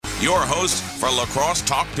your host for Lacrosse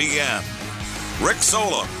Talk PM, Rick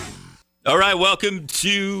Solem. All right, welcome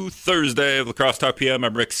to Thursday of Lacrosse Talk PM.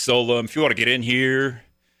 I'm Rick Solem. If you want to get in here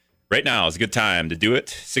right now, is a good time to do it.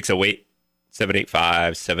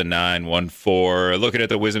 608-785-7914. Looking at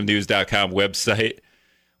the WisdomNews.com website.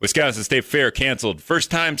 Wisconsin State Fair canceled.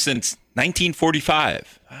 First time since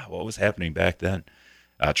 1945. Wow, what was happening back then?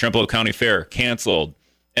 Trempealeau County Fair canceled.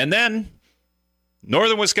 And then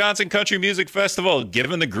Northern Wisconsin Country Music Festival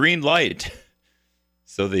given the green light.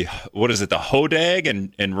 So the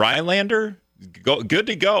Hodag and Rhinelander? Good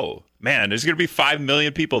to go. Man, there's going to be 5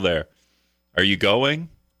 million people there. Are you going?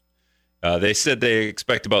 They said they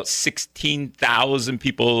expect about 16,000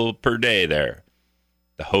 people per day there.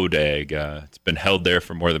 The Hodag. It's been held there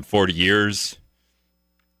for more than 40 years.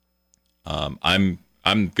 I'm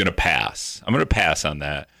going to pass. I'm going to pass on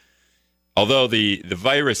that. Although the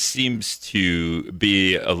virus seems to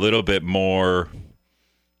be a little bit more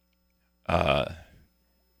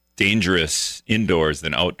dangerous indoors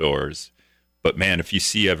than outdoors. But man, if you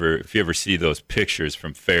ever see those pictures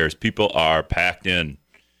from fairs, people are packed in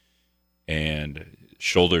and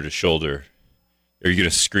shoulder to shoulder. Are you going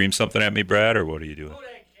to scream something at me, Brad, or what are you doing?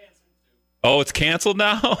 Oh, it's canceled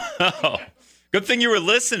now? Oh, good thing you were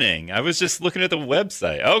listening. I was just looking at the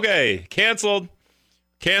website. Okay, canceled.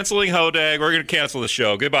 Canceling Hodag. We're going to cancel the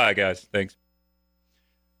show. Goodbye, guys. Thanks.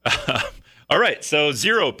 All right, so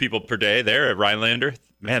 0 people per day there at Rhinelander.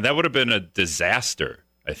 Man, that would have been a disaster,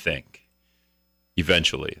 I think,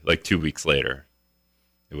 eventually, like 2 weeks later.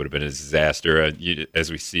 It would have been a disaster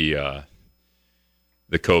as we see the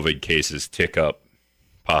COVID cases tick up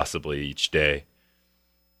possibly each day.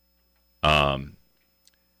 Right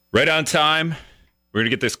on time. We're going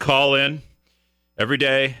to get this call in every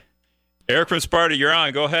day. Eric from Sparta, you're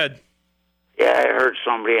on. Go ahead. Yeah, I heard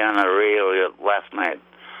somebody on the radio last night.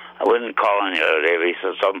 I wasn't calling the other day, but he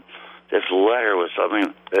said this letter was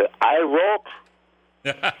something that I wrote.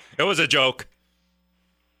 It was a joke.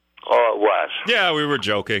 Oh, it was. Yeah, we were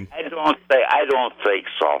joking. I don't think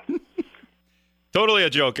so. Totally a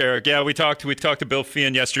joke, Eric. Yeah, we talked to Bill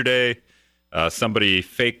Feehan yesterday. Somebody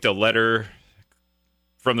faked a letter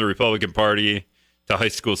from the Republican Party to high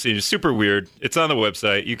school seniors. Super weird. It's on the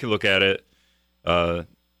website. You can look at it. I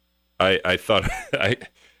thought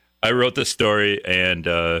I wrote the story and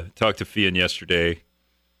talked to Feehan yesterday.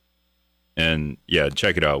 And yeah,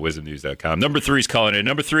 check it out, WisdomNews.com. Number 3's calling in.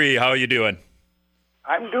 Number 3, how are you doing?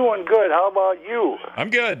 I'm doing good. How about you? I'm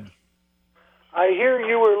good. I hear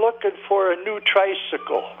you were looking for a new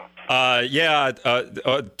tricycle.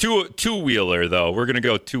 Two-wheeler, though. We're going to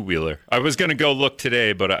go two-wheeler. I was going to go look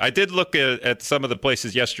today, but I did look at some of the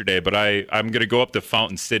places yesterday, but I'm going to go up to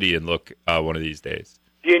Fountain City and look one of these days.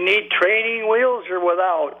 Do you need training wheels or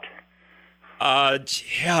without?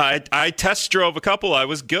 Yeah, I test drove a couple. I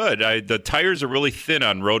was good. The tires are really thin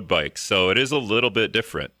on road bikes, so it is a little bit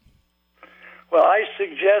different. Well, I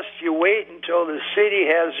suggest you wait until the city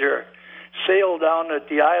has their sale down at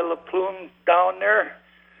the Isle of Plume down there,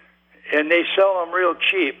 and they sell them real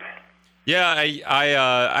cheap. Yeah,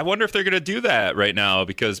 I wonder if they're going to do that right now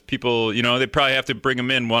because people, they probably have to bring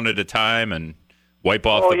them in one at a time and wipe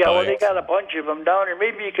off the bikes. Well, they got a bunch of them down there.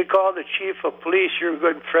 Maybe you could call the chief of police. You're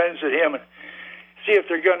good friends with him and see if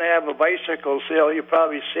they're going to have a bicycle sale. You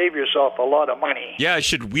probably save yourself a lot of money. Yeah, I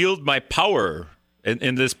should wield my power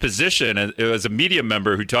in this position as a media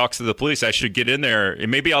member who talks to the police. I should get in there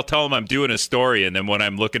and maybe I'll tell them I'm doing a story, and then when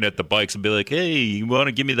I'm looking at the bikes, I'll be like, "Hey, you want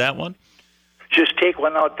to give me that one?" Just take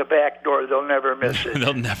one out the back door. They'll never miss it.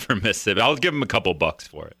 They'll never miss it. I'll give them a couple bucks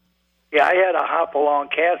for it. Yeah, I had a Hopalong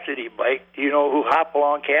Cassidy bike. Do you know who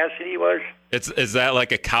Hopalong Cassidy was? Is that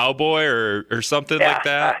like a cowboy or something like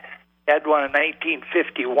that? I had one in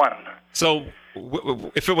 1951. So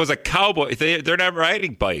if it was a cowboy, they're not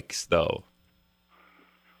riding bikes, though.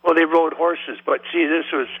 Well, they rode horses, but see,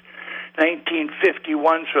 this was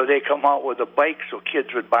 1951, so they come out with a bike so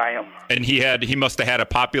kids would buy them. And he must have had a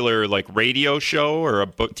popular radio show or a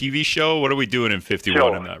TV show. What are we doing in 51?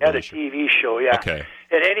 So, I'm not had really a sure. TV show, yeah. Okay.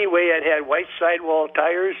 And anyway, it had white sidewall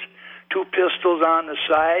tires, 2 pistols on the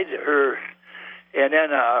side, and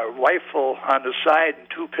then a rifle on the side and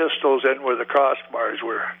 2 pistols in where the crossbars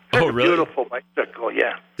were. Oh, really? Beautiful bicycle,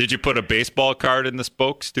 yeah. Did you put a baseball card in the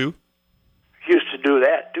spokes, too? Used to do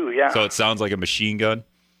that, too, yeah. So it sounds like a machine gun?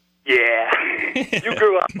 Yeah. You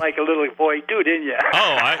grew up like a little boy, too, didn't you? Oh,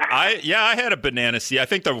 I had a banana seat. I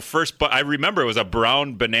think the first I remember it was a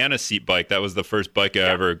brown banana seat bike. That was the first bike I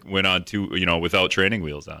ever went on to, without training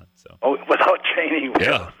wheels on. So. Oh, without training wheels.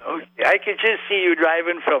 Yeah. Okay. I could just see you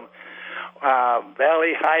driving from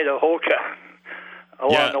Valley High to Holka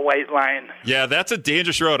along the White Line. Yeah, that's a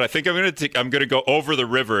dangerous road. I think I'm going to go over the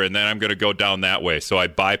river, and then I'm going to go down that way. So I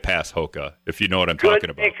bypass Hoka, if you know what I'm talking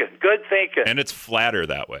about. Good thinking. And it's flatter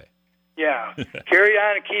that way. Yeah. Carry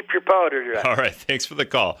on and keep your powder dry. All right. Thanks for the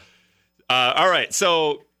call. All right.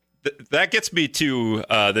 So that gets me to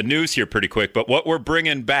the news here pretty quick. But what we're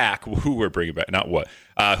bringing back, who we're bringing back, not what,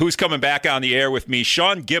 who's coming back on the air with me,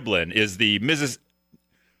 Sean Giblin is the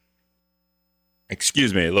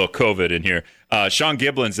Excuse me, a little COVID in here. Sean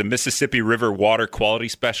Giblin's the Mississippi River Water Quality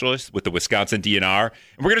Specialist with the Wisconsin DNR.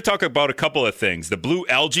 And we're going to talk about a couple of things. The blue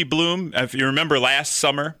algae bloom, if you remember last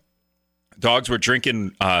summer, dogs were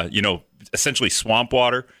drinking, essentially swamp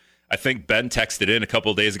water. I think Ben texted in a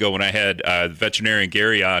couple of days ago when I had veterinarian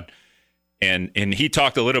Gary on, and he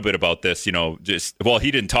talked a little bit about this, he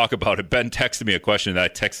didn't talk about it. Ben texted me a question that I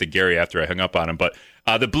texted Gary after I hung up on him. But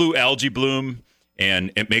the blue algae bloom,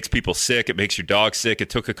 and it makes people sick. It makes your dog sick. It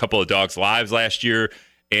took a couple of dogs' lives last year.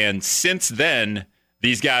 And since then,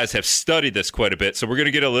 these guys have studied this quite a bit. So we're going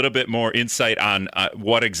to get a little bit more insight on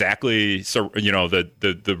what exactly,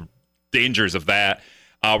 the dangers of that.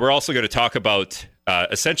 We're also going to talk about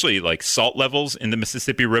essentially like salt levels in the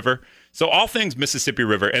Mississippi River. So all things Mississippi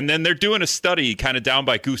River. And then they're doing a study kind of down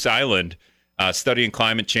by Goose Island, studying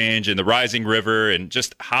climate change and the rising river and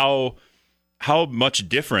just how much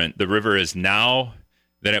different the river is now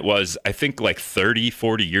than it was, I think, like 30,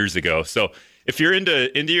 40 years ago. So if you're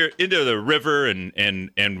into the river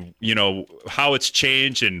and how it's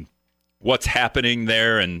changed and what's happening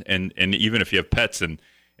there, and even if you have pets and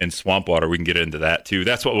swamp water, we can get into that too.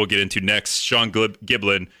 That's what we'll get into next. Sean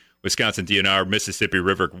Giblin, Wisconsin DNR, Mississippi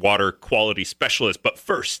River Water Quality Specialist. But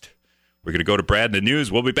first, we're going to go to Brad in the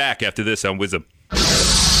news. We'll be back after this on Wisdom.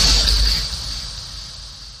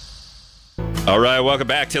 All right, welcome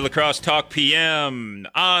back to La Crosse Talk PM.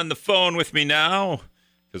 On the phone with me now,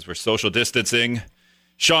 because we're social distancing,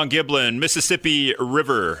 Sean Giblin, Mississippi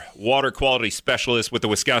River Water Quality Specialist with the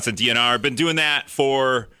Wisconsin DNR. Been doing that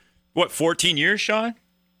for, 14 years, Sean?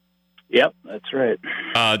 Yep, that's right.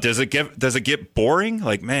 Does it get boring?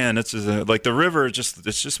 Like, man, it's like the river,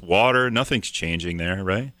 it's just water. Nothing's changing there,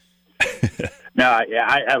 right? No, yeah,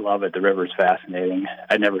 I love it. The river's fascinating.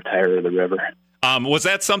 I never tire of the river. Was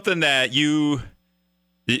that something that you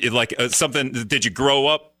did you grow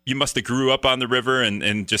up? You must have grew up on the river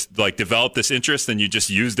and just like developed this interest, and you just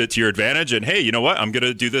used it to your advantage. And hey, you know what? I'm going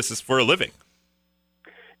to do this for a living.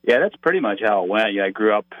 Yeah, that's pretty much how it went. I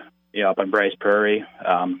grew up, up on Bryce Prairie.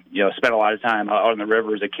 Spent a lot of time out on the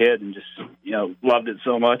river as a kid, and just loved it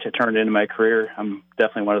so much. I turned it into my career. I'm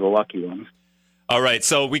definitely one of the lucky ones. All right,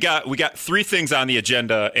 so we got three things on the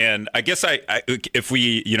agenda, and I guess if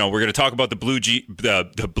we we're going to talk about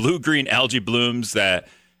the blue green algae blooms that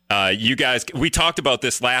you guys, we talked about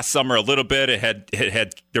this last summer a little bit.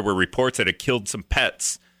 There were reports that it killed some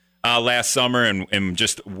pets last summer, and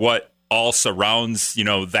just what all surrounds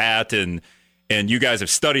that, and you guys have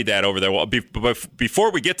studied that over there. Well,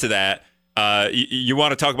 before we get to that. You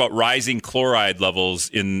want to talk about rising chloride levels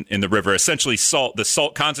in the river? Essentially, the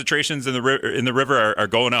salt concentrations in the river are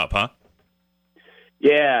going up, huh?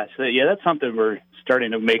 Yeah, so that's something we're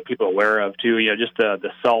starting to make people aware of too. Just the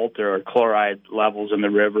salt or chloride levels in the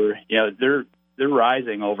river. They're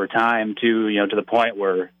rising over time too. To the point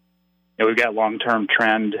where we've got long-term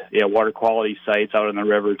trend water quality sites out in the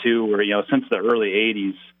river too. Where since the early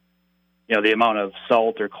 '80s, the amount of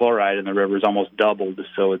salt or chloride in the river has almost doubled.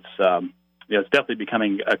 So it's it's definitely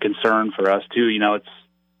becoming a concern for us too. It's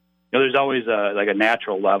there's always a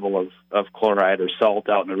natural level of chloride or salt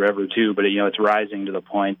out in the river too, but it's rising to the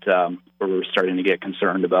point where we're starting to get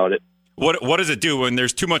concerned about it. What does it do when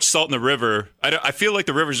there's too much salt in the river? I feel like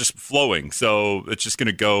the river's just flowing, so it's just going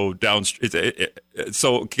to go down.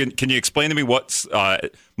 So can you explain to me what's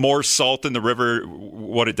more salt in the river,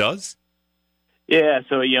 what it does? Yeah,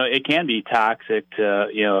 so it can be toxic to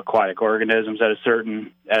aquatic organisms at a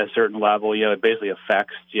certain level. It basically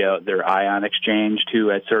affects their ion exchange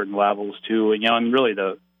too at certain levels too. And really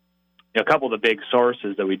a couple of the big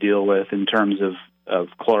sources that we deal with in terms of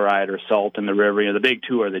chloride or salt in the river. The big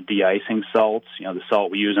two are the de-icing salts. The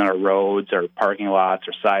salt we use on our roads, our parking lots,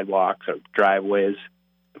 our sidewalks, our driveways.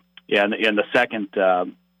 Yeah, and the second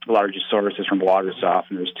largest source is from water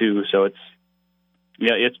softeners too. So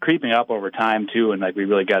it's creeping up over time too, and we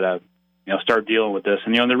really got to start dealing with this.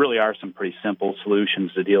 And there really are some pretty simple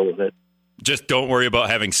solutions to deal with it. Just don't worry about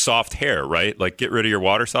having soft hair, right? Like get rid of your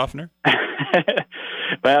water softener.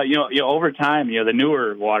 Well, over time, the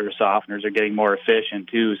newer water softeners are getting more efficient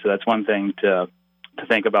too. So that's one thing to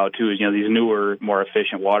think about too. Is these newer, more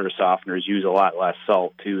efficient water softeners use a lot less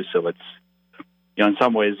salt too. So it's in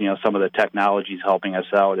some ways, some of the technology is helping us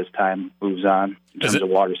out as time moves on in terms of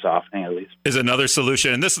water softening, at least. Is another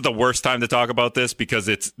solution, and this is the worst time to talk about this because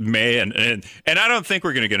it's May, and I don't think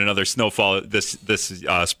we're going to get another snowfall this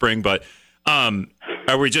spring, but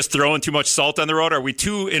are we just throwing too much salt on the road? Are we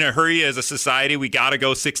too in a hurry as a society? We got to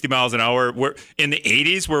go 60 miles an hour. We're in the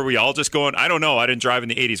 80s, were we all just going, I don't know, I didn't drive in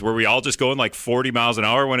the 80s. Were we all just going like 40 miles an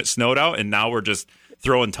hour when it snowed out, and now we're just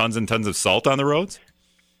throwing tons and tons of salt on the roads?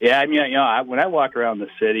 Yeah, I mean, when I walk around the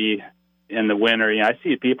city in the winter, I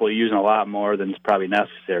see people using a lot more than is probably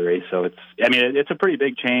necessary. So it's a pretty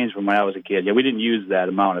big change from when I was a kid. We didn't use that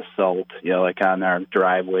amount of salt, like on our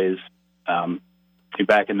driveways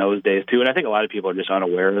back in those days too. And I think a lot of people are just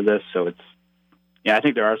unaware of this. So I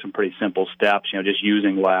think there are some pretty simple steps, just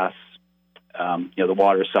using less, the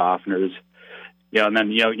water softeners, and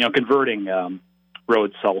then, converting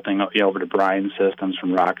road salting over to brine systems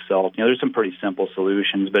from rock salt. There's some pretty simple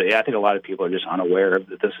solutions, but I think a lot of people are just unaware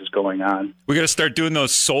that this is going on. We got to start doing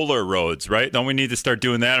those solar roads, right? Don't we need to start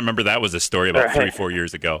doing that? I remember that was a story about 3-4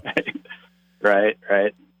 years ago. Right.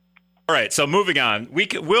 All right, so moving on,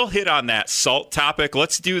 we'll hit on that salt topic.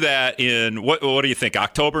 Let's do that in what do you think?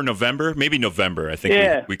 October, November, maybe November. I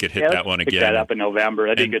think we could hit that one again. Pick that up in November.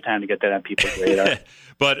 That'd be a good time to get that on people's radar.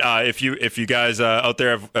 But if you guys out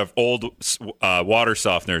there have old water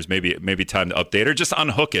softeners, maybe time to update or just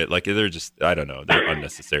unhook it. Like they're just, I don't know, they're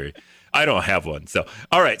unnecessary. I don't have one. So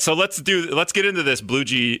all right, so let's get into this blue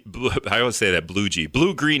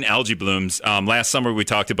green algae blooms. Last summer we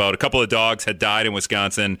talked about a couple of dogs had died in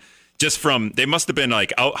Wisconsin. Just they must have been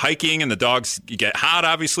like out hiking, and the dogs get hot,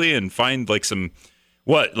 obviously, and find like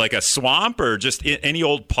like a swamp or just any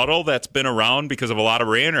old puddle that's been around because of a lot of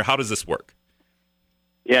rain, or how does this work?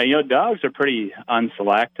 Yeah, dogs are pretty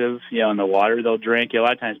unselective, in the water they'll drink. A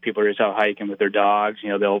lot of times people are just out hiking with their dogs.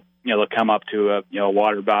 They'll come up to a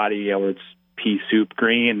water body where it's pea soup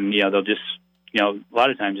green, and they'll just, a lot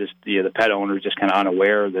of times just the pet owner is just kind of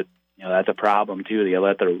unaware that that's a problem too. They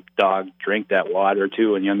let their dog drink that water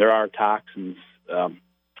too, and there are toxins that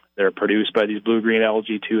are produced by these blue-green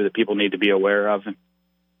algae too that people need to be aware of.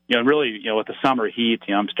 And really, with the summer heat,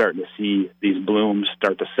 I'm starting to see these blooms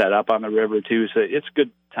start to set up on the river too. So it's a good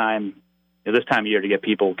time, this time of year, to get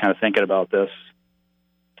people kind of thinking about this.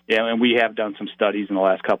 Yeah, and we have done some studies in the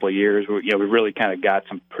last couple of years where we really kind of got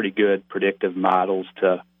some pretty good predictive models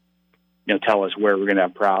to tell us where we're going to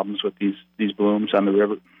have problems with these blooms on the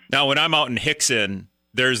river. Now, when I'm out in Hickson,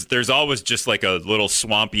 there's always just like a little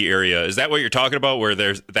swampy area. Is that what you're talking about, where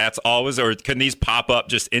that's always, or can these pop up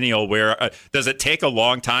just any old where? Does it take a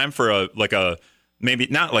long time for maybe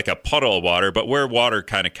not like a puddle of water, but where water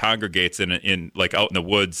kind of congregates in like out in the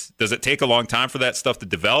woods? Does it take a long time for that stuff to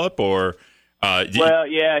develop, or? Like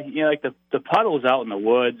the puddles out in the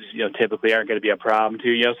woods, typically aren't going to be a problem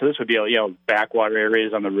too. So this would be backwater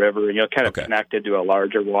areas on the river, kind of connected to a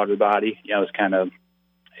larger water body. It's kind of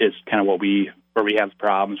where we have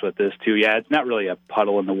problems with this too. Yeah, it's not really a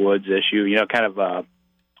puddle in the woods issue.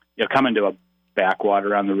 Coming to a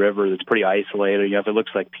backwater on the river that's pretty isolated. If it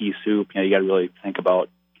looks like pea soup, you got to really think about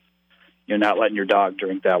not letting your dog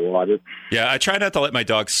drink that water. Yeah, I try not to let my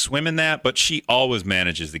dog swim in that, but she always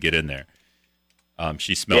manages to get in there.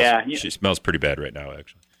 She smells pretty bad right now,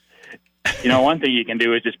 actually. One thing you can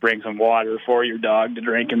do is just bring some water for your dog to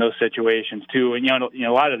drink in those situations too. And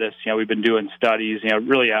a lot of this, we've been doing studies,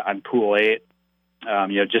 really on Pool 8,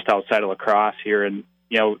 just outside of La Crosse here, and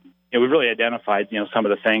we've really identified some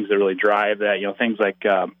of the things that really drive that. Things like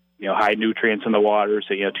high nutrients in the water,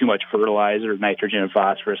 so too much fertilizer, nitrogen and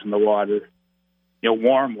phosphorus in the water.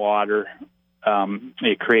 Warm water,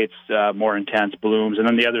 it creates more intense blooms, and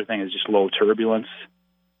then the other thing is just low turbulence,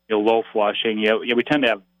 low flushing. We tend to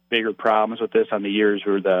have bigger problems with this on the years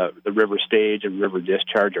where the river stage and river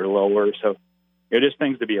discharge are lower. So just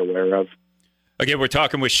things to be aware of. Again, we're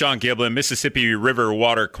talking with Sean Giblin, Mississippi River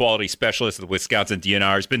Water Quality Specialist at the Wisconsin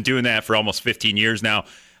DNR. He's been doing that for almost 15 years now.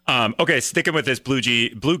 Sticking with this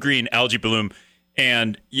blue-green algae bloom.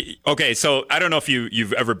 And, so I don't know if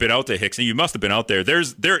you've ever been out to Hickson. You must have been out there.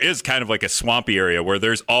 There is kind of like a swampy area where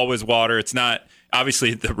there's always water. It's not,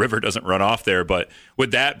 obviously the river doesn't run off there, but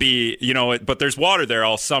would that be, but there's water there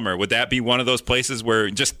all summer. Would that be one of those places where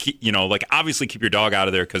just keep, obviously keep your dog out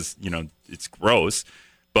of there because, it's gross,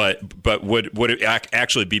 but would it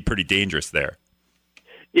actually be pretty dangerous there?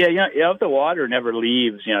 Yeah, if the water never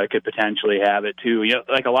leaves, it could potentially have it too.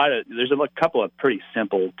 There's a couple of pretty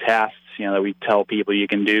simple tests, that we tell people you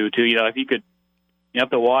can do too. If you could,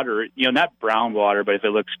 if the water, not brown water, but if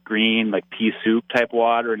it looks green, like pea soup type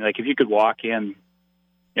water, and like if you could walk in,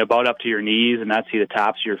 about up to your knees and not see the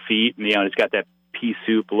tops of your feet, and it's got that pea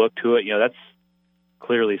soup look to it, that's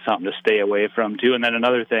clearly something to stay away from too. And then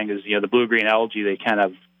another thing is, the blue-green algae, they kind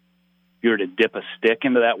of, if you were to dip a stick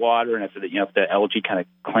into that water, and if the algae kind of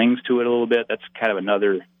clings to it a little bit, that's kind of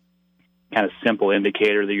another kind of simple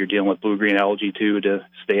indicator that you're dealing with blue-green algae too, to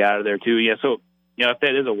stay out of there too. Yeah, so if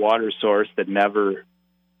that is a water source that never,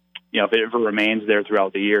 if it ever remains there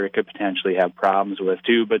throughout the year, it could potentially have problems with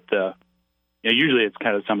too. But usually it's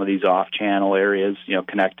kind of some of these off-channel areas,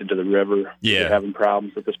 connected to the river. Yeah, that are having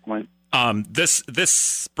problems at this point. This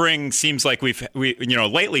spring seems like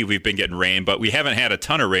lately we've been getting rain, but we haven't had a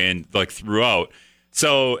ton of rain like throughout.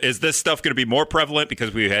 So is this stuff going to be more prevalent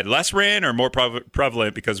because we had less rain, or more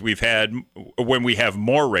prevalent because when we have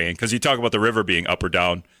more rain? Because you talk about the river being up or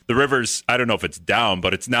down. The river's, I don't know if it's down,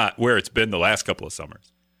 but it's not where it's been the last couple of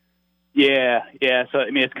summers. Yeah. So,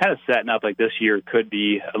 it's kind of setting up like this year could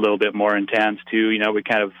be a little bit more intense too. We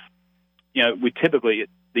kind of, we typically,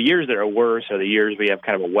 the years that are worse are the years we have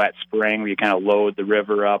kind of a wet spring where you kind of load the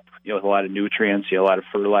river up, with a lot of nutrients, a lot of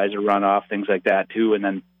fertilizer runoff, things like that too. And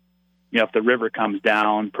then, if the river comes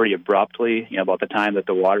down pretty abruptly, about the time that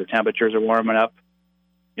the water temperatures are warming up,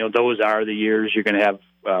 those are the years you're going to have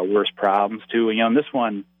worse problems too. And this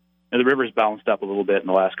one, the river's bounced up a little bit in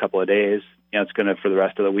the last couple of days. It's going to for the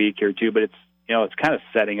rest of the week here too, but it's, it's kind of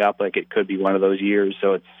setting up like it could be one of those years.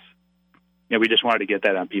 So it's, we just wanted to get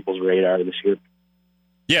that on people's radar this year.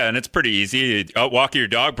 Yeah, and it's pretty easy. Out walk your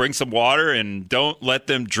dog, bring some water, and don't let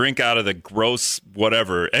them drink out of the gross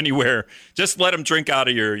whatever anywhere. Just let them drink out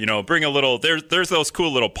of your, bring a little. There's those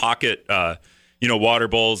cool little pocket, water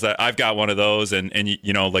bowls that I've got one of those, and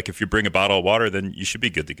like if you bring a bottle of water, then you should be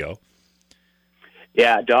good to go.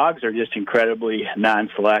 Yeah, dogs are just incredibly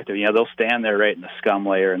non-selective. They'll stand there right in the scum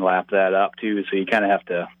layer and lap that up too. So you kind of have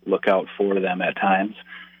to look out for them at times.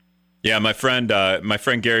 Yeah, my friend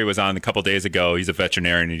Gary was on a couple days ago. He's a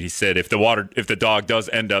veterinarian, and he said if the dog does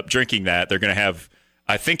end up drinking that, they're going to have,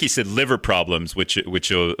 I think he said, liver problems, which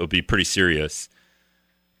will be pretty serious.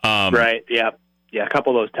 Right. Yeah. A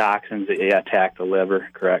couple of those toxins that attack the liver.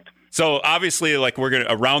 Correct. So obviously, like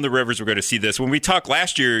around the rivers, we're going to see this. When we talked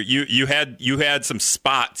last year, you had some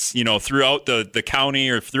spots, throughout the county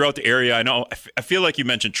or throughout the area. I know. I feel like you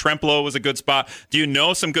mentioned Trempealeau was a good spot. Do you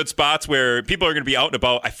know some good spots where people are going to be out and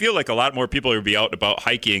about? I feel like a lot more people are going to be out and about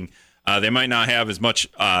hiking. They might not have as much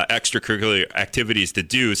extracurricular activities to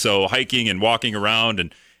do. So hiking and walking around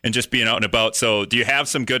and just being out and about. So do you have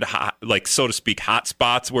some good, so to speak, hot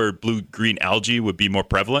spots where blue-green algae would be more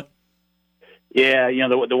prevalent? Yeah,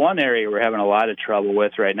 the one area we're having a lot of trouble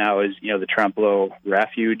with right now is, the Trempealeau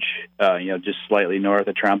Refuge, just slightly north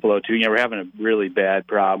of Trempealeau, too. We're having a really bad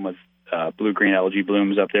problem with blue-green algae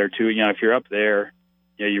blooms up there, too. If you're up there,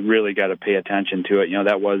 you really got to pay attention to it.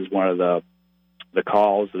 That was one of the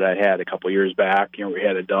calls that I had a couple of years back. We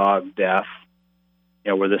had a dog death,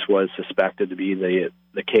 where this was suspected to be the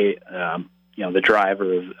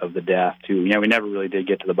driver of the death, too. We never really did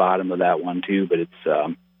get to the bottom of that one, too, but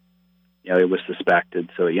it's... it was suspected.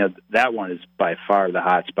 So, that one is by far the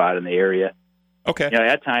hot spot in the area. Okay.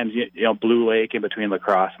 At times, Blue Lake in between La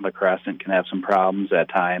Crosse and La Crescent can have some problems at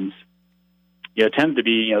times. It tends to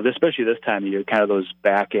be, especially this time of year, kind of those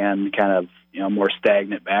back end, kind of, more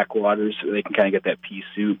stagnant backwaters. So they can kind of get that pea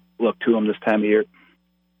soup look to them this time of year.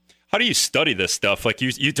 How do you study this stuff? Like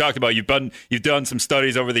you talked about, you've done some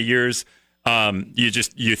studies over the years.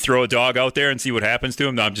 You throw a dog out there and see what happens to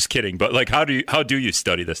him. No, I'm just kidding. But like, how do you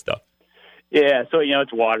study this stuff? Yeah, so,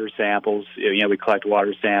 it's water samples. We collect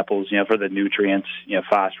water samples, for the nutrients,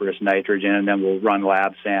 phosphorus, nitrogen, and then we'll run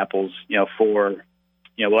lab samples,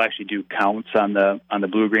 we'll actually do counts on the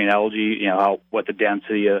blue-green algae, what the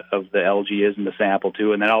density of the algae is in the sample,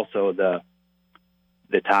 too, and then also the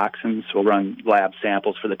toxins. We'll run lab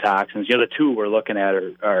samples for the toxins. The two we're looking at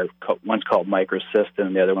are one's called microcystin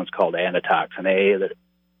and the other one's called antitoxin A, that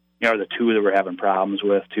are the two that we're having problems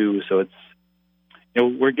with, too, so it's,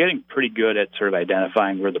 we're getting pretty good at sort of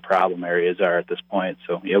identifying where the problem areas are at this point.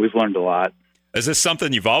 So, we've learned a lot. Is this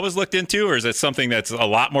something you've always looked into, or is it something that's a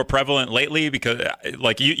lot more prevalent lately? Because,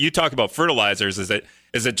 like you talk about fertilizers, is it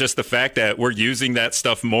just the fact that we're using that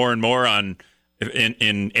stuff more and more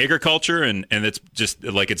in agriculture, and it's just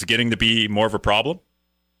like it's getting to be more of a problem?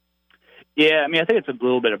 Yeah, I think it's a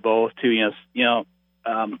little bit of both too.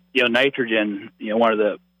 Nitrogen,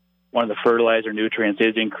 one of the fertilizer nutrients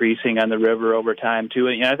is increasing on the river over time too.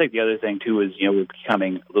 And I think the other thing too is we're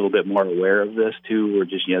becoming a little bit more aware of this too. We're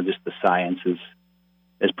just just the science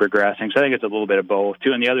is progressing. So I think it's a little bit of both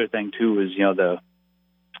too. And the other thing too is the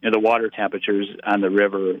water temperatures on the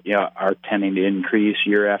river are tending to increase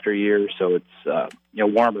year after year. So it's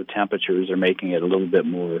warmer temperatures are making it a little bit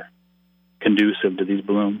more conducive to these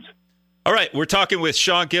blooms. All right, we're talking with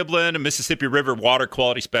Sean Giblin, a Mississippi River water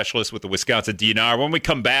quality specialist with the Wisconsin DNR. When we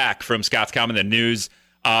come back from Scott's Common the News,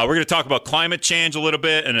 we're going to talk about climate change a little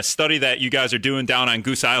bit and a study that you guys are doing down on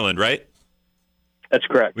Goose Island, right? That's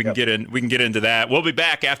correct. We can get into that. We'll be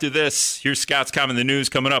back after this. Here's Scott's Common the News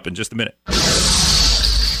coming up in just a minute.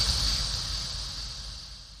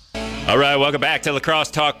 All right, welcome back to La Crosse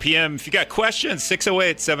Talk PM. If you got questions,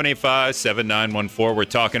 608-785-7914. We're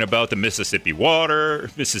talking about the Mississippi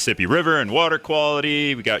River and water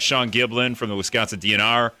quality. We got Sean Giblin from the Wisconsin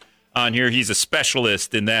DNR on here. He's a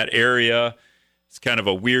specialist in that area. It's kind of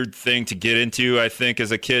a weird thing to get into, I think,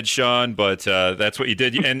 as a kid, Sean, but that's what you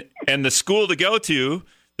did. And the school to go to,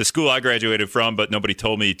 the school I graduated from, but nobody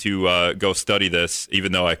told me to go study this,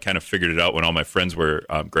 even though I kind of figured it out when all my friends were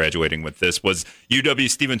graduating with this, was UW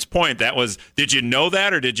Stevens Point. Did you know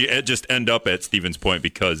that, or did you just end up at Stevens Point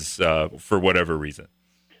because for whatever reason?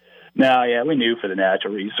 No, yeah, we knew for the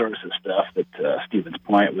natural resources stuff that Stevens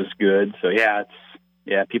Point was good. So,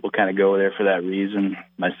 people kind of go there for that reason,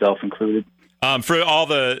 myself included. For all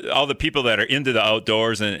the people that are into the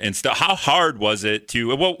outdoors and stuff, how hard was it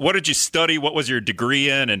to what did you study? What was your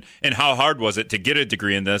degree in, and how hard was it to get a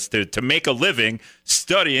degree in this to make a living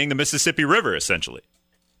studying the Mississippi River, essentially?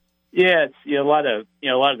 Yeah, it's a lot of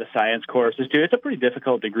the science courses too. It's a pretty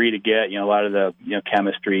difficult degree to get. A lot of the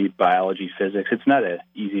chemistry, biology, physics. It's not an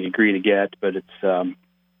easy degree to get, but it's I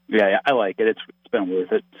like it. It's been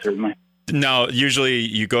worth it, certainly. Now, usually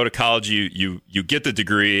you go to college, you get the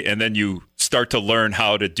degree, and then you start to learn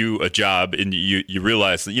how to do a job, and you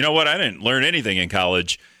realize that, you know what, I didn't learn anything in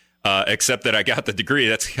college except that I got the degree.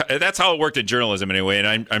 That's how it worked in journalism anyway,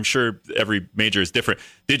 and I'm sure every major is different.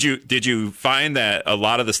 Did you find that a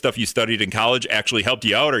lot of the stuff you studied in college actually helped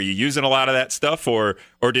you out? Are you using a lot of that stuff, or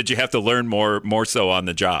did you have to learn more so on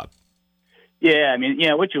the job? Yeah, I mean,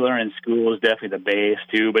 what you learn in school is definitely the base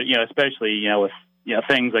too, but especially with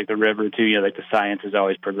things like the river too, like the science is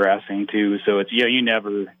always progressing too. So it's, you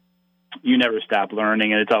never stop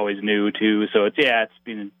learning, and it's always new too. So it's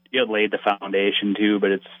been, laid the foundation too,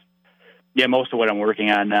 but it's, most of what I'm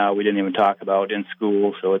working on now, we didn't even talk about in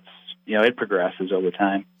school. So it's, it progresses over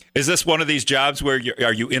time. Is this one of these jobs where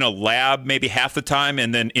are you in a lab maybe half the time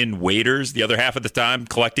and then in waders the other half of the time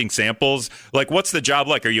collecting samples? Like, what's the job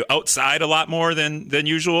like? Are you outside a lot more than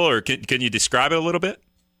usual, or can you describe it a little bit?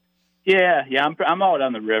 Yeah, I'm out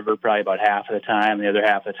on the river probably about half of the time. The other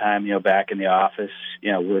half of the time, back in the office,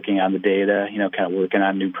 working on the data, kind of working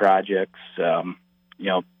on new projects,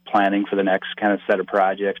 planning for the next kind of set of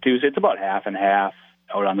projects too. So it's about half and half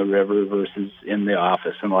out on the river versus in the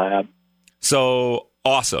office and lab. So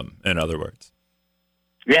awesome, in other words.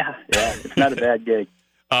 Yeah, it's not a bad gig.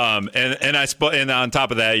 And on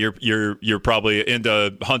top of that, you're probably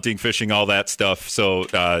into hunting, fishing, all that stuff. So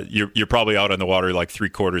you're probably out on the water like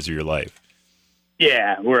 3/4 of your life.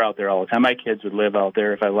 Yeah, we're out there all the time. My kids would live out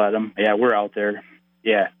there if I let them. Yeah, we're out there.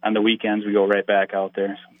 Yeah, on the weekends we go right back out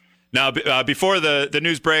there. Now, before the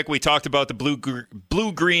news break, we talked about the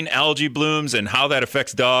blue-green algae blooms and how that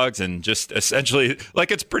affects dogs, and just essentially, like,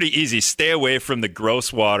 it's pretty easy. Stay away from the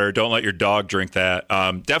gross water. Don't let your dog drink that.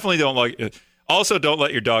 Definitely don't let. Also, don't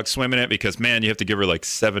let your dog swim in it because, man, you have to give her like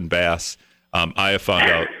 7 baths. I have found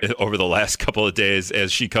out over the last couple of days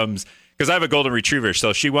as she comes, because I have a golden retriever,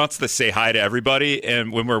 so she wants to say hi to everybody.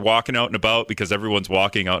 And when we're walking out and about, because everyone's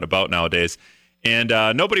walking out and about nowadays, and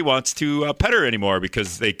nobody wants to pet her anymore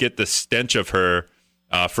because they get the stench of her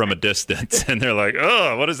from a distance. And they're like,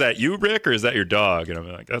 oh, what is that, you, Rick, or is that your dog? And I'm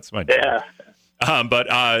like, that's my dog. Yeah.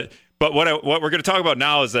 But what we're going to talk about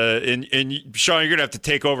now is, and Sean, you're going to have to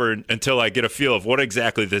take over until I get a feel of what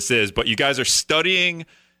exactly this is. But you guys are studying,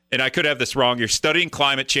 and I could have this wrong, you're studying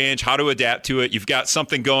climate change, how to adapt to it. You've got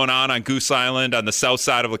something going on Goose Island on the south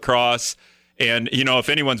side of La Crosse. And, if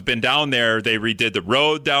anyone's been down there, they redid the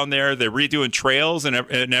road down there. They're redoing trails and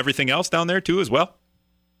everything else down there, too, as well.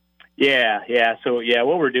 Yeah. So,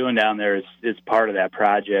 what we're doing down there is part of that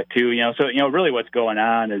project, too. So, really what's going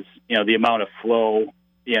on is, the amount of flow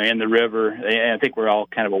in the river, and I think we're all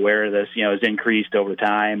kind of aware of this, has increased over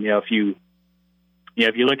time. If you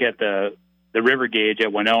look at the river gauge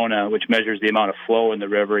at Winona, which measures the amount of flow in the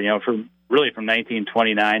river, from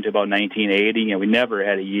 1929 to about 1980, we never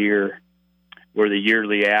had a year where the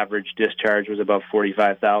yearly average discharge was above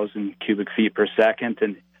 45,000 cubic feet per second.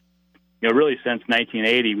 And, really since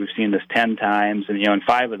 1980, we've seen this 10 times, and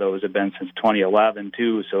 5 of those have been since 2011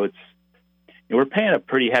 too. So it's, we're paying a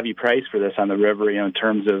pretty heavy price for this on the river, in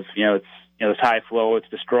terms of, it's, this high flow, it's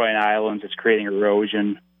destroying islands, it's creating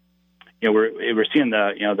erosion. We're seeing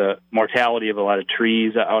the mortality of a lot of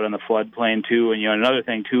trees out on the floodplain too. And, another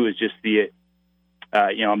thing too is just the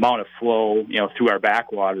amount of flow, through our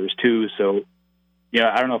backwaters too. So,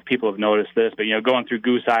 I don't know if people have noticed this, but, going through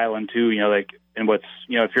Goose Island too, and what's,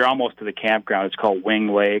 if you're almost to the campground, it's called Wing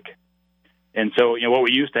Lake. And so, what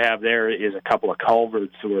we used to have there is a couple of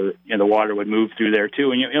culverts where, the water would move through there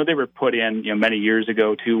too. And, they were put in, many years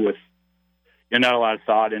ago too with, not a lot of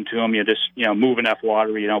thought into them. Just, move enough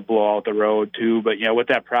water, blow out the road too. But, with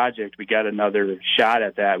that project, we got another shot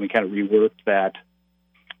at that. And we kind of reworked that,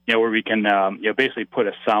 where we can, basically put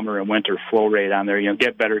a summer and winter flow rate on there,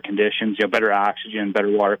 get better conditions, better oxygen, better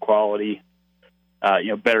water quality,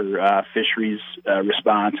 better fisheries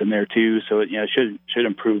response in there too. So it should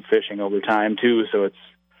improve fishing over time too. So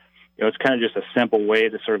it's kind of just a simple way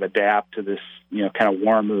to sort of adapt to this kind of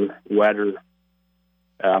warmer, wetter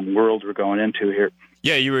world we're going into here.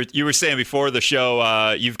 Yeah, you were saying before the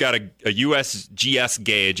show you've got a USGS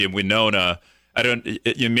gauge in Winona.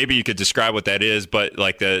 Maybe you could describe what that is, but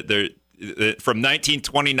like the from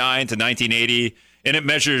 1929 to 1980. And it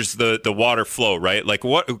measures the water flow, right? Like,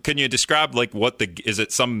 what can you describe? Like, is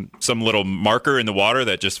it some little marker in the water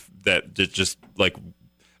that just like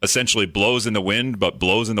essentially blows in the wind, but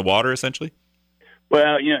blows in the water essentially?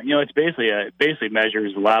 Well, it's basically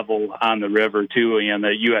measures level on the river too. And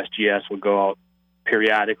the USGS will go out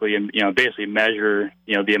periodically and basically measure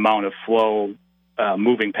the amount of flow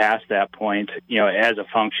moving past that point, as a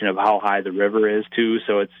function of how high the river is too.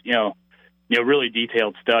 So it's really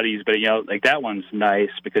detailed studies, but, like that one's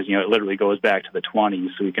nice because, it literally goes back to the 20s,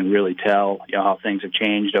 so we can really tell, how things have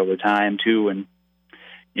changed over time too. And,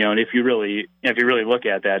 and if you really look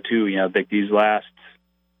at that too, like these last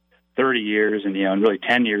 30 years and, and really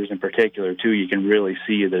 10 years in particular too, you can really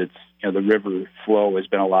see that it's, the river flow has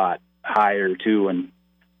been a lot higher too. And,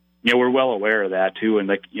 we're well aware of that too. And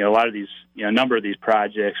like, a lot of these, a number of these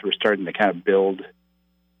projects, we're starting to kind of build,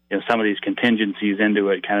 some of these contingencies into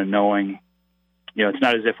it, kind of knowing, it's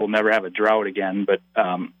not as if we'll never have a drought again, but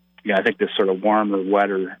I think this sort of warmer,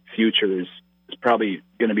 wetter future is probably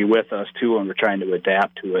going to be with us too, and we're trying to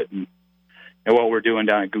adapt to it. And what we're doing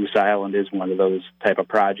down at Goose Island is one of those type of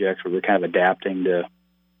projects where we're kind of adapting to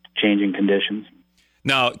changing conditions.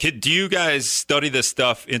 Now, do you guys study this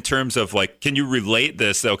stuff in terms of like, can you relate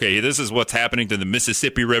this? Okay, this is what's happening to the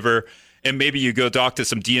Mississippi River, and maybe you go talk to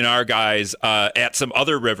some DNR guys at some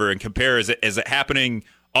other river and compare. Is it happening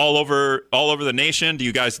all over the nation? Do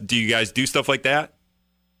you guys do stuff like that?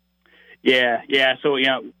 Yeah. So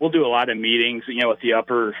we'll do a lot of meetings, with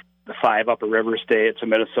the 5 upper river states, so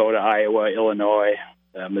Minnesota, Iowa, Illinois,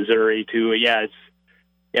 Missouri too.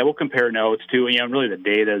 We'll compare notes too. And really the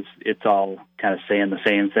data it's all kind of saying the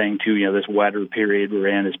same thing too. This wetter period we're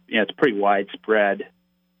in is it's pretty widespread,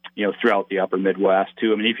 throughout the upper Midwest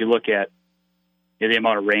too. I mean, if you look at the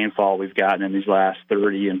amount of rainfall we've gotten in these last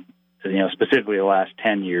 30 and specifically the last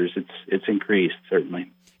 10 years, it's increased,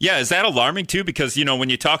 certainly. Yeah, is that alarming, too? Because, when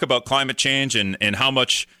you talk about climate change and how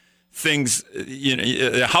much things,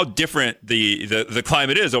 how different the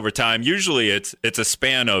climate is over time, usually it's a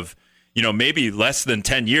span of, maybe less than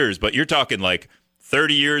 10 years, but you're talking like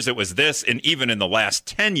 30 years it was this, and even in the last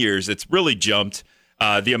 10 years, it's really jumped.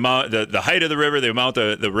 The amount, the height of the river, the amount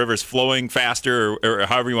the river's flowing faster, or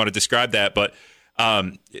however you want to describe that. But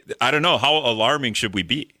I don't know, how alarming should we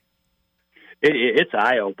be? It's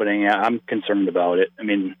eye-opening. I'm concerned about it. I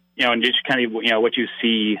mean, and just kind of, what you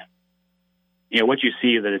see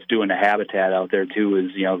that it's doing to habitat out there too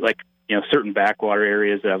is, certain backwater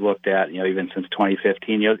areas that I've looked at, even since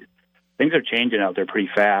 2015, things are changing out there pretty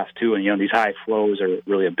fast too. And, these high flows are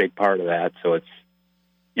really a big part of that. So it's,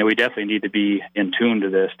 we definitely need to be in tune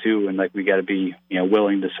to this too. And we got to be,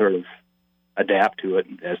 willing to sort of adapt to it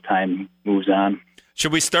as time moves on.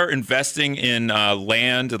 Should we start investing in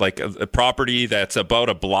land, like a property that's about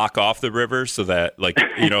a block off the river, so that,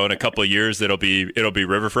 in a couple of years it'll be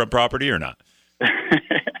riverfront property, or not?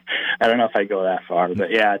 I don't know if I go that far, but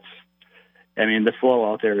yeah, the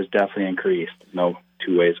flow out there is definitely increased. No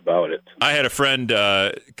two ways about it. I had a friend,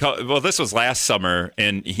 this was last summer,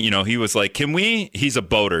 and he was like, he's a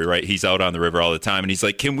boater, right? He's out on the river all the time, and he's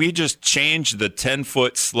like, can we just change the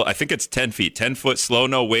 10-foot, I think it's 10 feet, 10-foot slow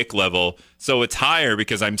no wake level so it's higher,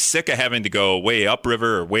 because I'm sick of having to go way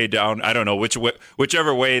upriver or way down. I don't know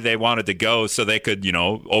whichever way they wanted to go, so they could,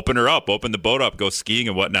 open the boat up, go skiing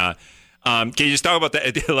and whatnot. Can you just talk about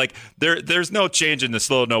that? Like, there's no change in the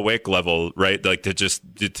slow no wake level, right? Like,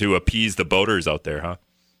 to appease the boaters out there, huh?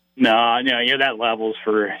 No, that level's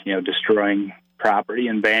for destroying property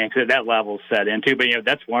and banks. That level's set into, but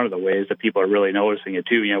that's one of the ways that people are really noticing it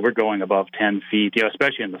too. We're going above 10 feet,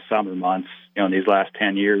 especially in the summer months. In these last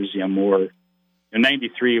 10 years, more in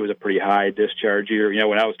 93 was a pretty high discharge year,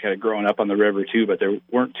 when I was kind of growing up on the river too, but there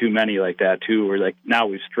weren't too many like that too, where like now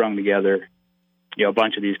we've strung together, a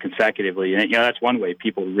bunch of these consecutively. And, that's one way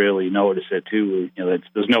people really notice it too.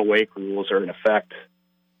 There's no wake rules are in effect.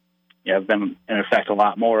 Have been in effect a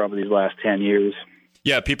lot more over these last 10 years.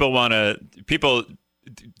 Yeah. People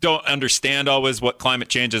don't understand always what climate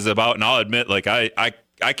change is about. And I'll admit, like I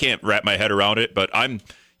can't wrap my head around it, but I'm,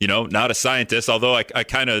 not a scientist, although I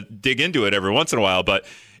kind of dig into it every once in a while. But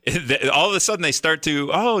all of a sudden they start to,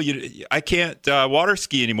 I can't water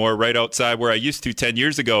ski anymore right outside where I used to 10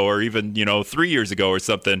 years ago or even, 3 years ago or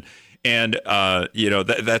something. And,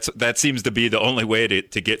 that seems to be the only way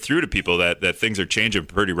to get through to people that things are changing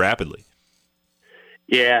pretty rapidly.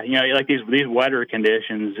 Yeah, like these wetter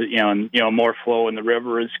conditions, and more flow in the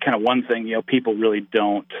river is kind of one thing, people really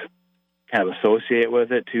don't kind of associate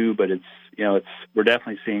with it too, but it's we're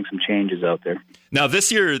definitely seeing some changes out there. Now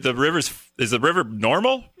this year, is the river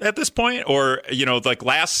normal at this point? Or, like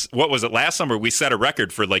last summer, we set a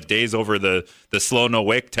record for like days over the slow no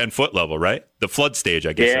wake 10-foot level, right? The flood stage,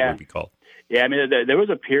 I guess that would be called. Yeah, I mean, there was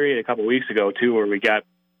a period a couple of weeks ago too where we got,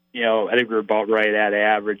 I think we were about right at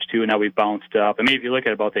average too. Now we bounced up. I mean, if you look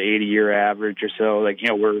at about the 80-year average or so, like,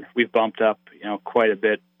 we've bumped up, quite a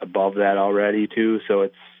bit above that already too. So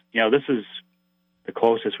it's, this is the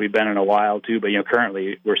closest we've been in a while too, but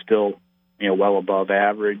currently we're still well above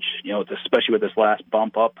average, especially with this last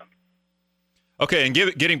bump up. Okay, and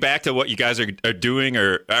getting back to what you guys are doing,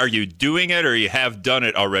 or are you doing it, or you have done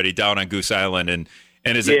it already down on Goose Island, and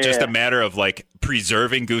is it just a matter of like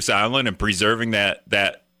preserving Goose Island and preserving that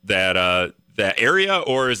area,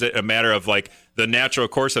 or is it a matter of like the natural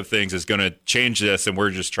course of things is going to change this and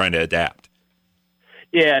we're just trying to adapt?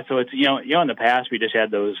 Yeah, so it's, in the past we just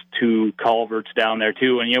had those two culverts down there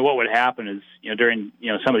too. And, what would happen is, during,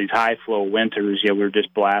 some of these high flow winters, we were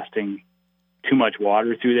just blasting too much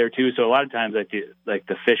water through there too. So a lot of times, like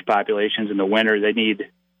the fish populations in the winter, they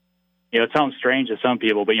need, it sounds strange to some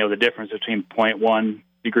people, but, the difference between 0.1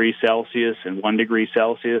 degrees Celsius and 1 degree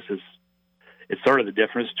Celsius it's sort of the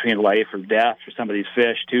difference between life or death for some of these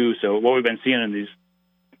fish too. So what we've been seeing in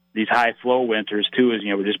these high flow winters too is,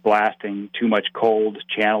 we're just blasting too much cold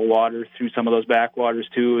channel water through some of those backwaters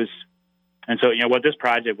too. And so, what this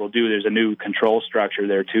project will do, there's a new control structure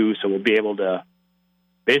there too. So we'll be able to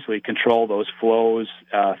basically control those flows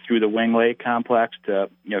through the Wing Lake complex to,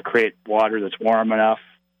 create water that's warm enough,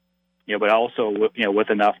 but also with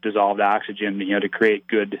enough dissolved oxygen, to create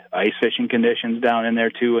good ice fishing conditions down in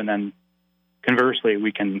there too. And then conversely,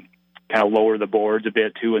 we can kind of lower the boards a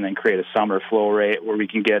bit too, and then create a summer flow rate where we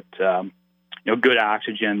can get good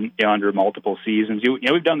oxygen under multiple seasons.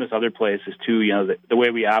 We've done this other places too. The way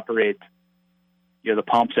we operate, the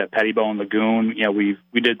pumps at Pettibone Lagoon.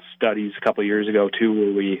 We did studies a couple of years ago too,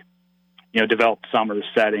 where we developed summer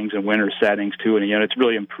settings and winter settings too, and it's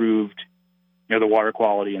really improved the water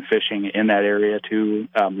quality and fishing in that area too.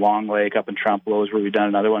 Long Lake up in Trumpelos where we've done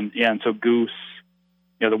another one. Yeah, and so Goose.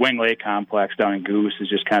 The Wing Lake complex down in Goose is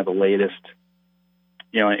just kind of the latest,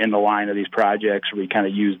 in the line of these projects where we kind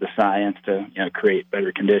of use the science to, create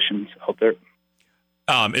better conditions out there.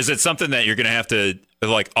 Is it something that you're going to have to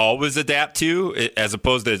like always adapt to, as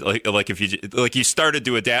opposed to like if you started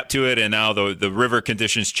to adapt to it and now the river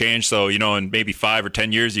conditions change? So, in maybe 5 or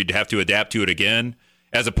 10 years, you'd have to adapt to it again,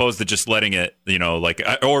 as opposed to just letting it,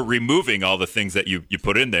 or removing all the things that you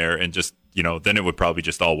put in there and just, then it would probably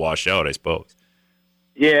just all wash out, I suppose.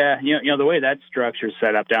 Yeah, the way that structure is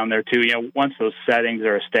set up down there too. Once those settings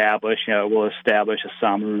are established, we'll establish a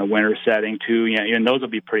summer and a winter setting too. And those will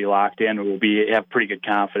be pretty locked in. We'll have pretty good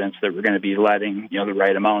confidence that we're going to be letting the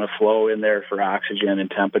right amount of flow in there for oxygen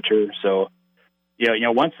and temperature. So,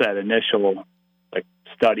 once that initial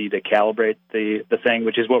study to calibrate the thing,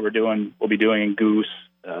 which is what we'll be doing in Goose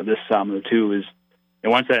this summer too. Is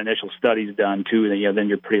once that initial study is done too, then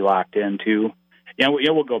you're pretty locked in too.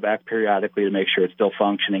 We'll go back periodically to make sure it's still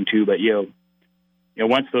functioning too. But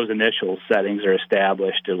once those initial settings are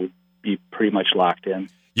established, it'll be pretty much locked in.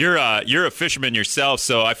 You're a fisherman yourself,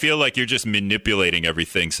 so I feel like you're just manipulating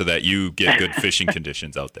everything so that you get good fishing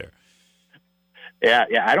conditions out there. Yeah,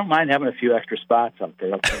 I don't mind having a few extra spots out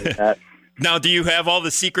there. I'll tell you that. Now, do you have all the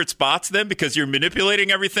secret spots then? Because you're manipulating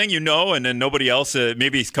everything, and then nobody else,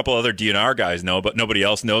 maybe a couple other DNR guys know, but nobody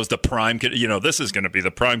else knows the prime, this is going to be the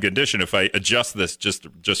prime condition if I adjust this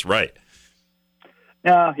just right.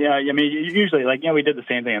 Yeah. I mean, usually, we did the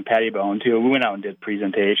same thing in Pettibone too. We went out and did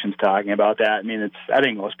presentations talking about that. I mean, I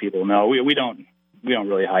think most people know. We don't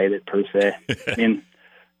really hide it per se. I mean,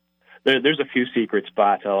 there's a few secret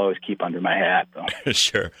spots I'll always keep under my hat, though.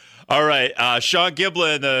 Sure. All right. Sean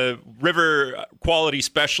Giblin, the river quality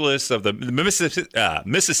specialist of the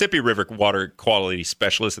Mississippi River Water Quality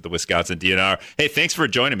Specialist at the Wisconsin DNR. Hey, thanks for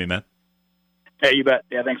joining me, man. Hey, you bet.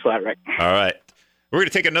 Yeah, thanks a lot, Rick. All right. We're going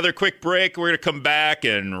to take another quick break. We're going to come back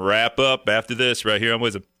and wrap up after this right here on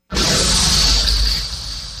Wisdom.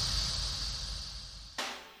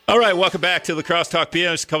 All right, welcome back to Lacrosse Talk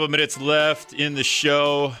PM. Just a couple of minutes left in the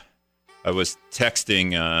show. I was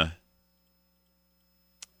texting,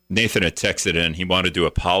 Nathan had texted in. He wanted to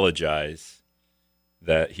apologize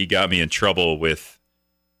that he got me in trouble with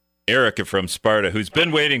Eric from Sparta, who's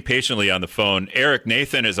been waiting patiently on the phone. Eric,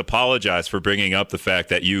 Nathan has apologized for bringing up the fact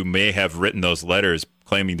that you may have written those letters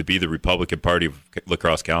claiming to be the Republican Party of La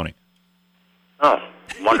Crosse County. Oh,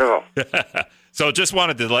 wonderful. So just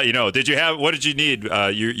wanted to let you know. What did you need?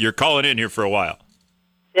 You're calling in here for a while.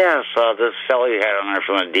 Yeah, so this fellow you had on there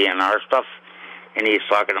from the DNR stuff, and he's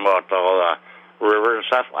talking about all the river and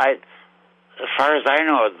stuff. As far as I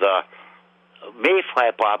know, the mayfly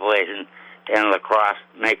population in La Crosse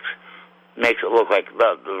makes it look like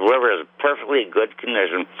the river is perfectly good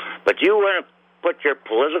condition. But you want to put your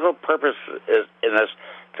political purpose in this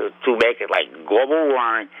to make it like global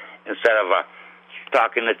warming instead of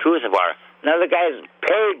talking the truth about it. Now, the guy's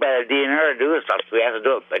paid by the DNR to do this stuff, so he has to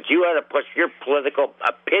do it. But you have to push your political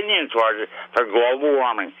opinion towards it for global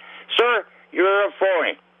warming. Sir, you're a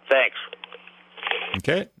phony. Thanks.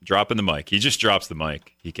 Okay, dropping the mic. He just drops the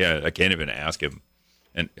mic. I can't even ask him,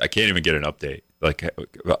 and I can't even get an update. Like,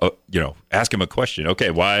 ask him a question. Okay,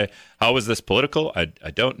 why? How was this political? I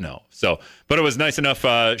don't know. So, but it was nice enough.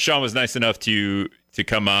 Sean was nice enough to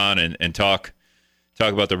come on and talk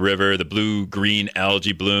about the river, the blue-green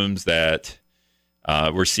algae blooms that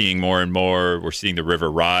we're seeing more and more. We're seeing the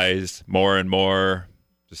river rise more and more.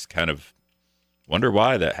 Just kind of wonder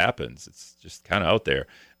why that happens. It's just kind of out there.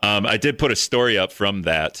 I did put a story up from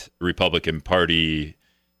that Republican Party.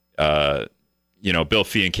 Bill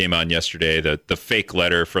Feehan came on yesterday, the fake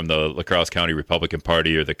letter from the La Crosse County Republican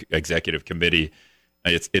Party or the executive committee.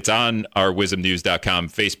 It's on our wisdomnews.com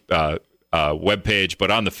webpage, but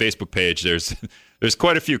on the Facebook page, there's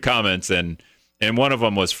quite a few comments, and one of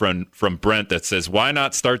them was from Brent that says, why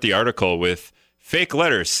not start the article with fake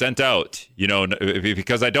letters sent out?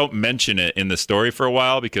 Because I don't mention it in the story for a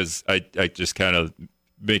while because I just kind of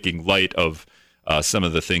making light of some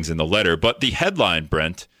of the things in the letter. But the headline,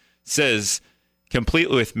 Brent, says,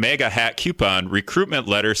 complete with mega hat coupon, recruitment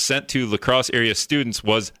letter sent to La Crosse area students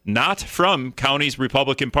was not from county's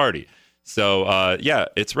Republican Party. So,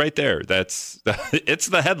 it's right there. It's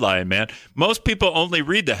the headline, man. Most people only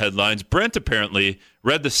read the headlines. Brent apparently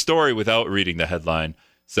read the story without reading the headline.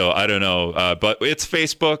 So I don't know. But it's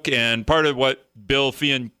Facebook, and part of what Bill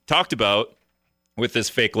Feehan talked about with this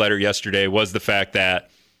fake letter yesterday was the fact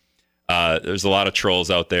that there's a lot of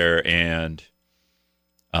trolls out there, and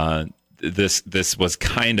this was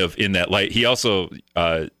kind of in that light. He also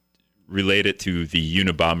related to the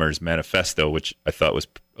Unabomber's manifesto, which I thought was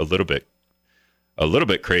a little bit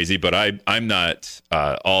crazy, but I'm not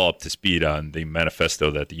all up to speed on the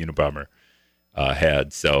manifesto that the Unabomber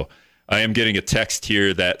had. So I am getting a text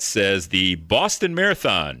here that says the Boston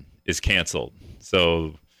Marathon is canceled.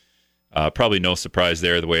 So probably no surprise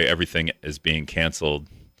there, the way everything is being canceled.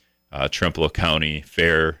 Trempealeau County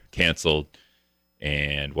Fair canceled.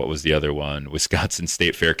 And what was the other one? Wisconsin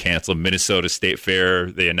State Fair canceled. Minnesota State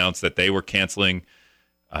Fair, they announced that they were canceling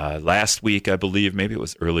last week, I believe. Maybe it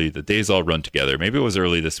was early. The days all run together. Maybe it was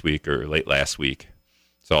early this week or late last week.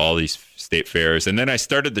 So all these state fairs. And then I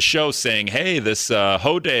started the show saying, hey, this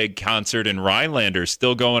Hodag concert in Rhinelander is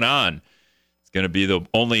still going on. It's going to be the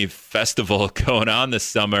only festival going on this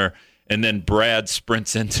summer. And then Brad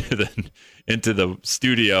sprints into the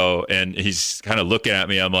studio, and he's kind of looking at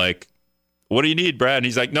me. I'm like, what do you need, Brad? And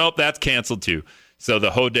he's like, nope, that's canceled too. So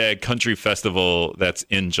the Hodag Country Festival that's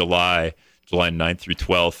in July 9th through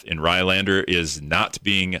 12th in Rhinelander is not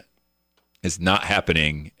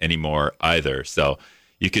happening anymore either. So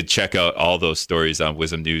you could check out all those stories on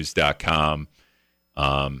wisdomnews.com.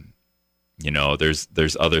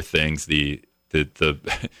 There's other things. The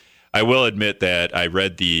I will admit that I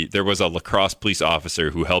read there was a La Crosse police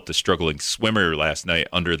officer who helped a struggling swimmer last night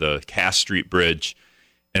under the Cass Street Bridge.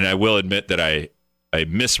 And I will admit that I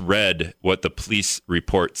misread what the police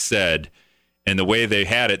report said. And the way they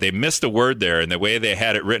had it, they missed a word there. And the way they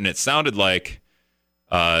had it written, it sounded like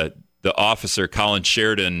the officer, Colin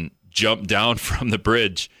Sheridan, jumped down from the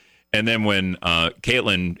bridge. And then when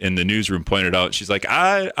Caitlin in the newsroom pointed out, she's like,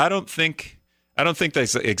 I don't think I don't think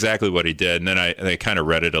that's exactly what he did. And then I kind of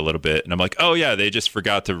read it a little bit, and I'm like, oh yeah, they just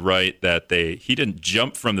forgot to write that he didn't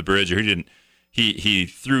jump from the bridge, or he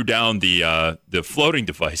threw down the floating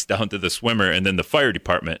device down to the swimmer, and then the fire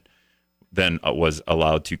department then was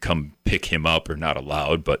allowed to come pick him up, or not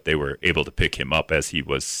allowed, but they were able to pick him up as he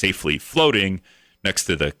was safely floating next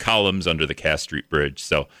to the columns under the Cass Street Bridge.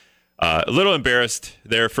 So a little embarrassed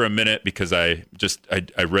there for a minute, because I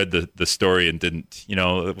read the story and didn't,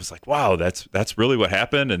 it was like, wow, that's really what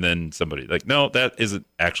happened. And then somebody like, no, that isn't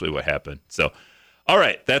actually what happened. So, all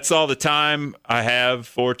right, that's all the time I have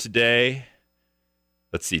for today.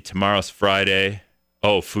 Let's see, tomorrow's Friday.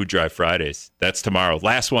 Oh, Food Drive Fridays. That's tomorrow.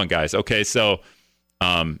 Last one, guys. Okay, so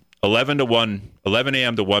 11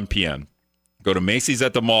 a.m. to 1 p.m. Go to Macy's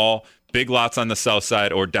at the mall, Big Lots on the south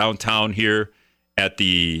side, or downtown here at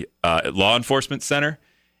the Law Enforcement Center,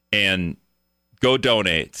 and go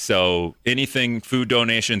donate. So anything, food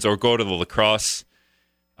donations, or go to the La Crosse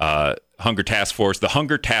Hunger Task Force, the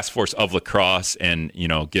Hunger Task Force of La Crosse, and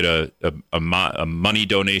get a money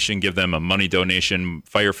donation. Give them a money donation.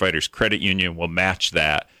 Firefighters Credit Union will match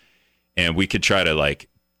that, and we could try to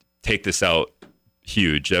take this out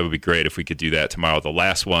huge. That would be great if we could do that tomorrow. The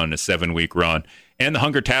last one, a 7-week run. And the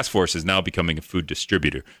Hunger Task Force is now becoming a food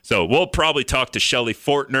distributor. So we'll probably talk to Shelley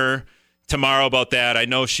Fortner tomorrow about that. I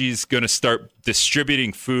know she's going to start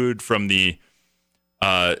distributing food from the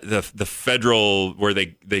federal, where they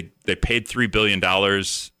paid $3 billion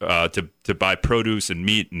to buy produce and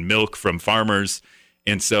meat and milk from farmers.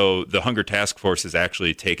 And so the Hunger Task Force has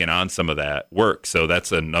actually taken on some of that work. So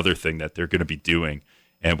that's another thing that they're going to be doing.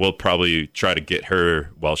 And we'll probably try to get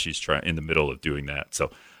her while she's in the middle of doing that.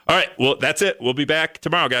 So, all right, well, that's it. We'll be back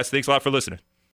tomorrow, guys. Thanks a lot for listening.